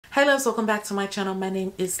Hi loves, welcome back to my channel. My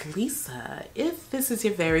name is Lisa. If this is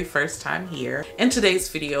your very first time here, in today's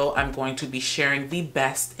video, I'm going to be sharing the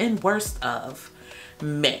best and worst of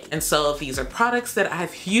May. And so these are products that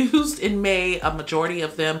I've used in May. A majority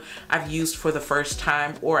of them I've used for the first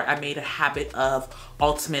time, or I made a habit of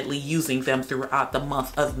ultimately using them throughout the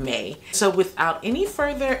month of May. So without any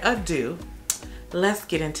further ado, let's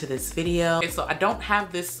get into this video. Okay, so I don't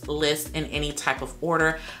have this list in any type of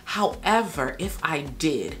order. However, if I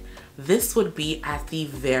did, this would be at the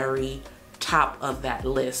very top of that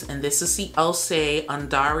list. And this is the Chiiiilllleee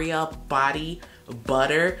Andaria Body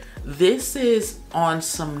Butter. This is on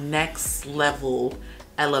some next level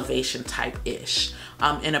elevation type-ish.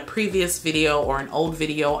 In a previous video or an old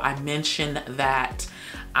video, I mentioned that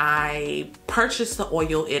I purchased the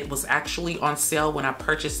oil. It was actually on sale when I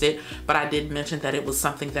purchased it, but I did mention that it was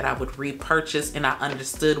something that I would repurchase, and I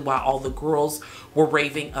understood why all the girls were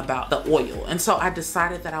raving about the oil. And so I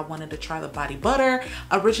decided that I wanted to try the body butter.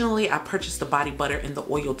 Originally, I purchased the body butter and the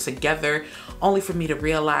oil together, only for me to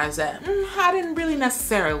realize that I didn't really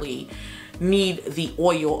necessarily need the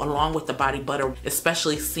oil along with the body butter,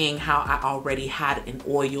 especially seeing how I already had an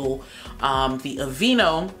oil, the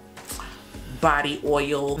Aveeno body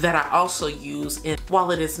oil that I also use. And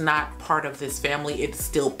while it is not part of this family, it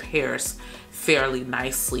still pairs fairly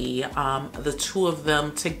nicely. The two of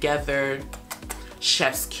them together,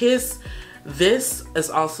 chef's kiss. This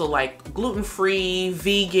is also like gluten-free,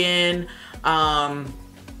 vegan,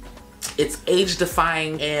 it's age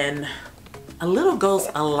defying, and a little goes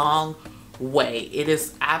a long way. It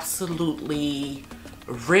is absolutely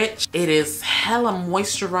rich. It is hella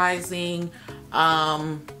moisturizing.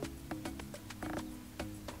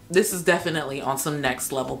 This is definitely on some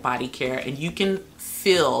next level body care, and you can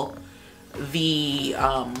feel the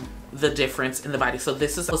difference in the body. So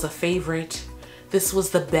this was a favorite. This was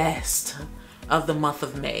the best of the month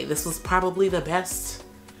of May. This was probably the best,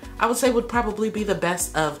 I would say would probably be the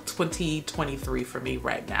best of 2023 for me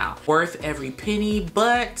right now. Worth every penny,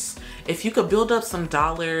 but if you could build up some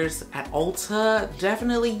dollars at Ulta,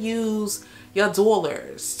 definitely use your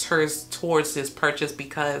dollars towards this purchase,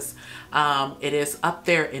 because it is up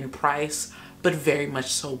there in price, but very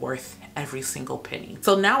much so worth every single penny.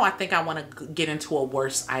 So now I think I want to get into a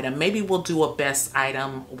worst item. Maybe we'll do a best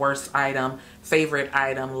item, worst item, favorite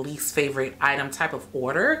item, least favorite item type of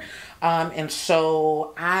order. And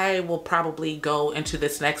so I will probably go into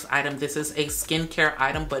this next item. This is a skincare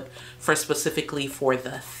item, but specifically for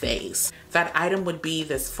the face. That item would be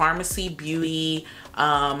this Pharmacy Beauty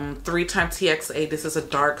 3xTXA. This is a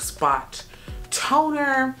dark spot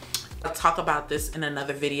toner. I'll talk about this in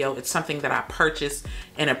another video. It's something that I purchased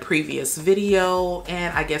in a previous video,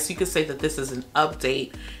 and I guess you could say that this is an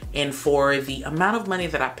update. And for the amount of money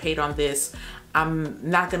that I paid on this, I'm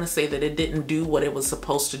not gonna say that it didn't do what it was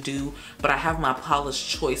supposed to do, but I have my Paula's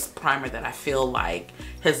Choice primer that I feel like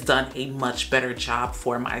has done a much better job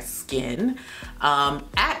for my skin.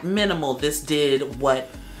 At minimal, this did what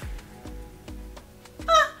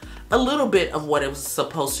a little bit of what it was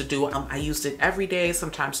supposed to do. I used it every day,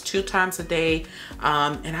 sometimes 2 times a day,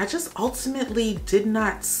 and I just ultimately did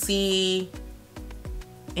not see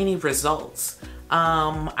any results.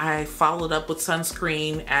 I followed up with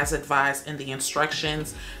sunscreen as advised in the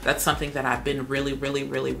instructions. That's something that I've been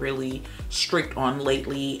really strict on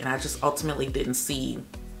lately, and I just ultimately didn't see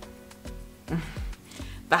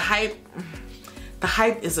the hype. The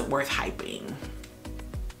hype isn't worth hyping.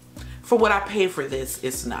 For what I paid for this,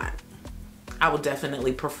 it's not. I would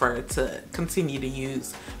definitely prefer to continue to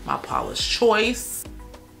use my Paula's Choice.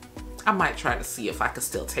 I might try to see if I could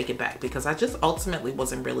still take it back, because I just ultimately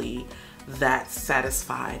wasn't really that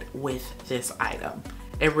satisfied with this item.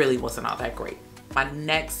 It really wasn't all that great. My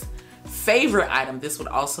next favorite item, this would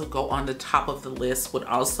also go on the top of the list, would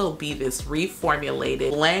also be this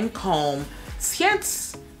reformulated Lancome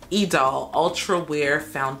Chiiiilllleee Ultra Wear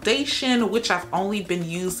Foundation, which I've only been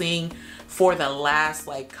using for the last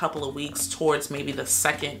like couple of weeks, towards maybe the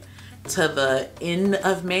second to the end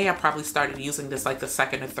of May. I probably started using this like the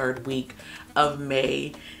second or third week of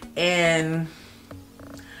May, and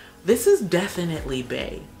this is definitely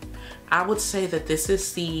bae. I would say that this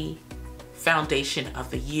is the foundation of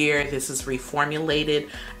the year. This is reformulated.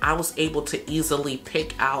 I was able to easily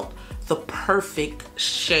pick out the perfect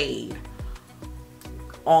shade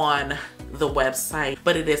on the website,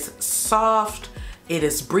 but it is soft, it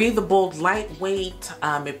is breathable, lightweight,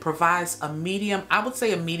 it provides a medium, I would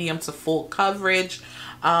say a medium to full coverage,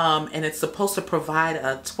 and it's supposed to provide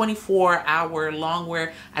a 24-hour long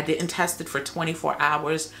wear. I didn't test it for 24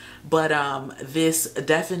 hours, but this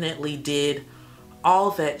definitely did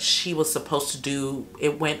all that she was supposed to do,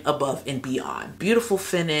 it went above and beyond. Beautiful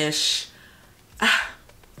finish.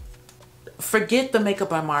 Forget the Makeup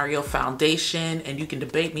by Mario foundation, and you can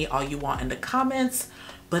debate me all you want in the comments,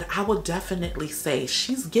 but I would definitely say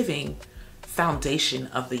she's giving foundation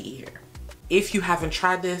of the year. If you haven't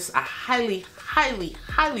tried this, I highly, highly,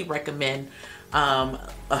 highly recommend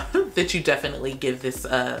that you definitely give this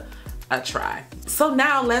a try. So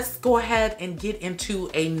now let's go ahead and get into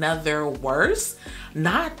another worst.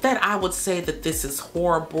 Not that I would say that this is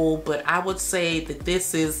horrible, but I would say that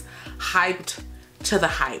this is hyped to the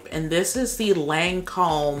hype. And this is the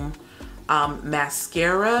Lancome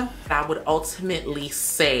mascara. I would ultimately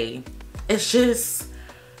say it's just,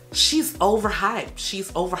 she's overhyped.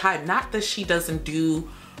 She's overhyped. Not that she doesn't do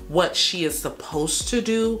what she is supposed to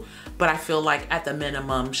do, but I feel like at the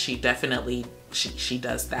minimum, she definitely, she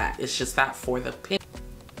does that. It's just not for the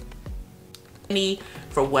penny.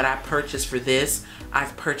 For what I purchased for this,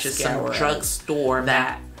 I've purchased some drugstore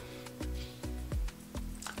that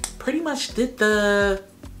pretty much did the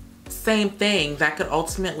same thing that could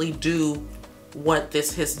ultimately do what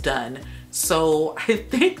this has done. So I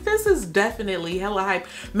think this is definitely hella hype.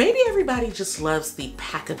 Maybe everybody just loves the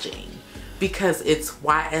packaging because it's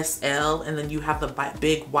YSL and then you have the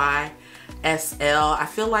big YSL. I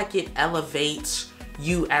feel like it elevates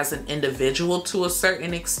you as an individual to a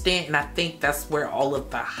certain extent, and I think that's where all of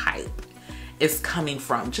the hype is coming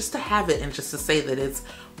from. Just to have it and just to say that it's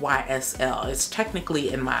YSL. It's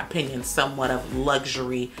technically, in my opinion, somewhat of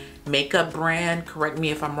luxury makeup brand. Correct me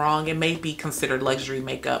if I'm wrong. It may be considered luxury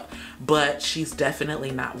makeup, but she's definitely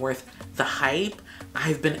not worth the hype.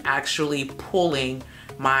 I've been actually pulling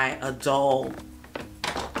my Lancome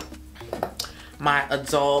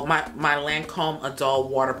Adult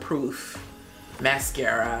Waterproof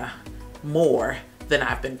mascara more than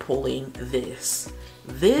I've been pulling this.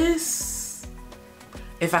 This,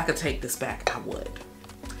 if I could take this back, I would.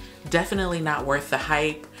 Definitely not worth the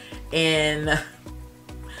hype. And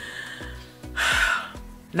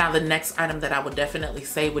now the next item that I would definitely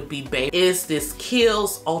say would be babe is this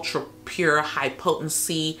Kiehl's Ultra Pure High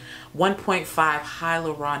Potency 1.5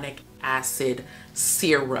 Hyaluronic Acid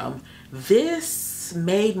Serum. This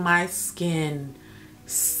made my skin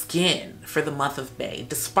for the month of May,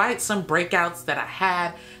 despite some breakouts that I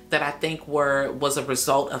had that I think was a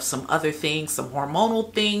result of some other things, some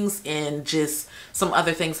hormonal things, and just some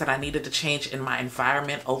other things that I needed to change in my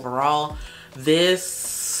environment overall.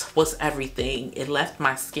 This was everything. It left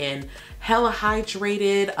my skin hella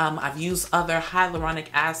hydrated. I've used other hyaluronic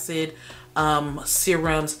acid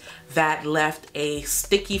serums that left a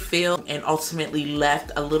sticky feel and ultimately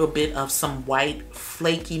left a little bit of some white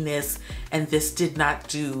flakiness, and this did not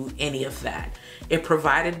do any of that. It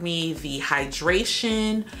provided me the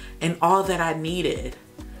hydration and all that I needed.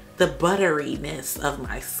 The butteriness of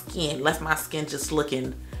my skin left my skin just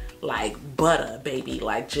looking like butter, baby,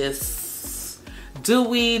 like just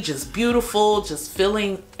dewy, just beautiful, just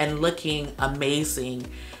feeling and looking amazing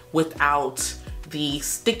without the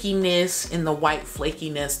stickiness and the white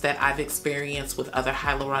flakiness that I've experienced with other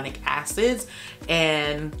hyaluronic acids.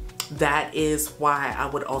 And that is why I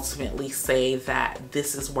would ultimately say that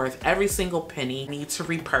this is worth every single penny. I need to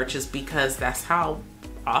repurchase because that's how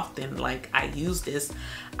often like I use this.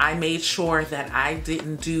 I made sure that I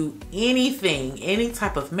didn't do anything, any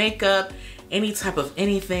type of makeup, any type of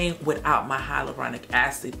anything without my hyaluronic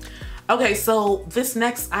acid. Okay, so this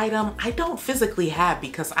next item I don't physically have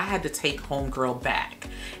because I had to take homegirl back.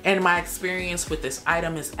 And my experience with this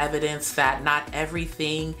item is evidence that not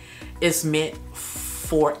everything is meant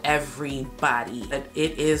for everybody. But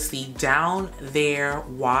it is the Down There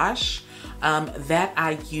wash that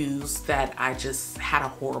I used that I just had a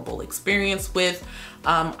horrible experience with.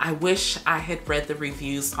 I wish I had read the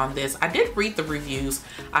reviews on this. I did read the reviews.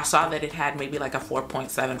 I saw that it had maybe like a 4.7,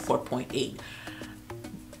 4.8.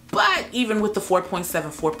 But even with the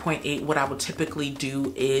 4.7, 4.8, what I would typically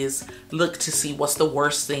do is look to see what's the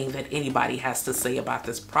worst thing that anybody has to say about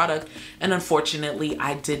this product. And unfortunately,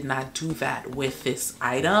 I did not do that with this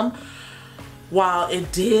item. While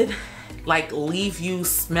it did like leave you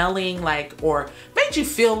smelling like, or made you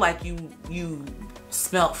feel like you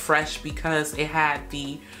smelled fresh because it had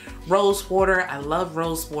the rose water. I love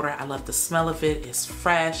rose water. I love the smell of it. It's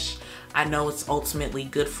fresh. I know it's ultimately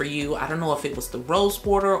good for you. I don't know if it was the rose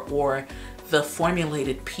water or the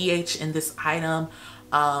formulated pH in this item,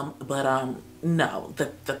 but no,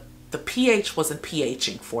 the pH wasn't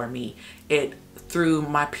pHing for me. It threw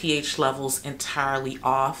my pH levels entirely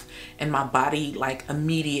off, and my body like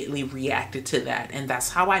immediately reacted to that. And that's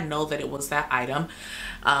how I know that it was that item.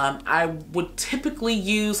 I would typically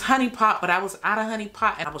use honey pot, but I was out of honey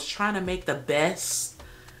pot and I was trying to make the best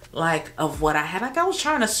like of what I had. Like I was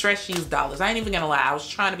trying to stretch these dollars. I ain't even gonna lie, I was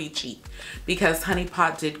trying to be cheap because honey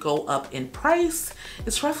pot did go up in price.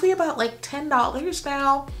 It's roughly about like $10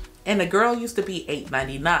 now, and the girl used to be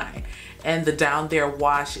 $8.99, and the Down There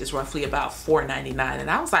wash is roughly about $4.99.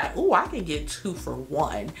 And I was like, oh, I can get 2 for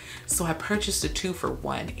 1. So I purchased a 2 for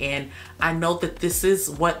 1, and I know that this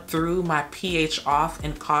is what threw my pH off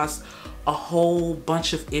and caused a whole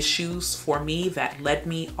bunch of issues for me that led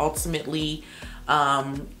me ultimately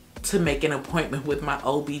to make an appointment with my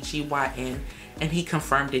OBGYN, and he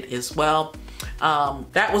confirmed it as well.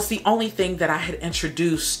 That was the only thing that I had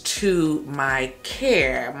introduced to my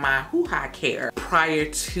care, my hoo-ha care, prior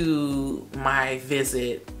to my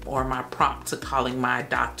visit or my prompt to calling my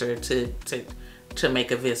doctor to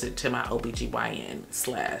make a visit to my OBGYN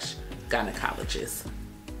slash gynecologist.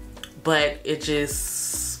 But it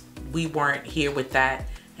just, we weren't here with that,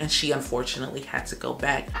 and she unfortunately had to go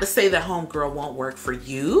back. Let's say that homegirl won't work for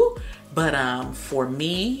you, but for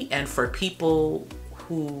me and for people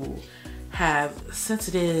who have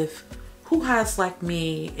sensitive hoo-has like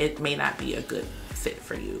me, it may not be a good fit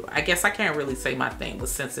for you. I guess I can't really say my thing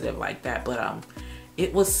was sensitive like that, but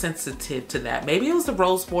it was sensitive to that. Maybe it was the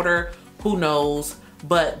rose water, who knows,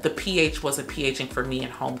 but the pH wasn't pHing for me,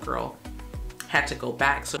 and homegirl had to go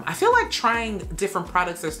back. So I feel like trying different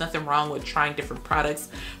products, there's nothing wrong with trying different products,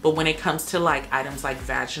 but when it comes to like items like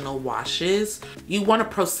vaginal washes, you want to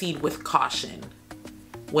proceed with caution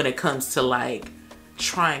when it comes to like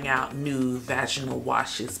trying out new vaginal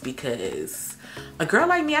washes, because a girl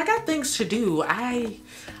like me, I got things to do. I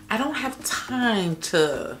don't have time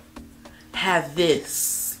to have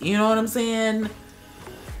this, you know what I'm saying,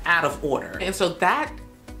 out of order. And so that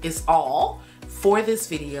is all for this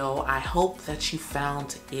video. I hope that you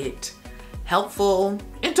found it helpful,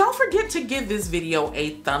 and don't forget to give this video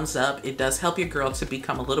a thumbs up. It does help your girl to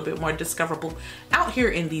become a little bit more discoverable out here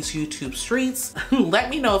in these YouTube streets. Let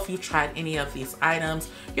me know if you've tried any of these items,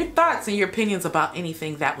 your thoughts and your opinions about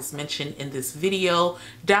anything that was mentioned in this video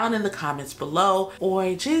down in the comments below,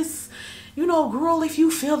 or just, you know, girl, if you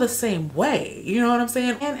feel the same way, you know what I'm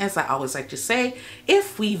saying? And as I always like to say,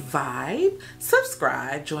 if we vibe,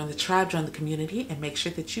 subscribe, join the tribe, join the community, and make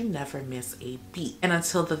sure that you never miss a beat. And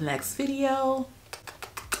until the next video,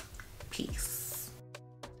 peace.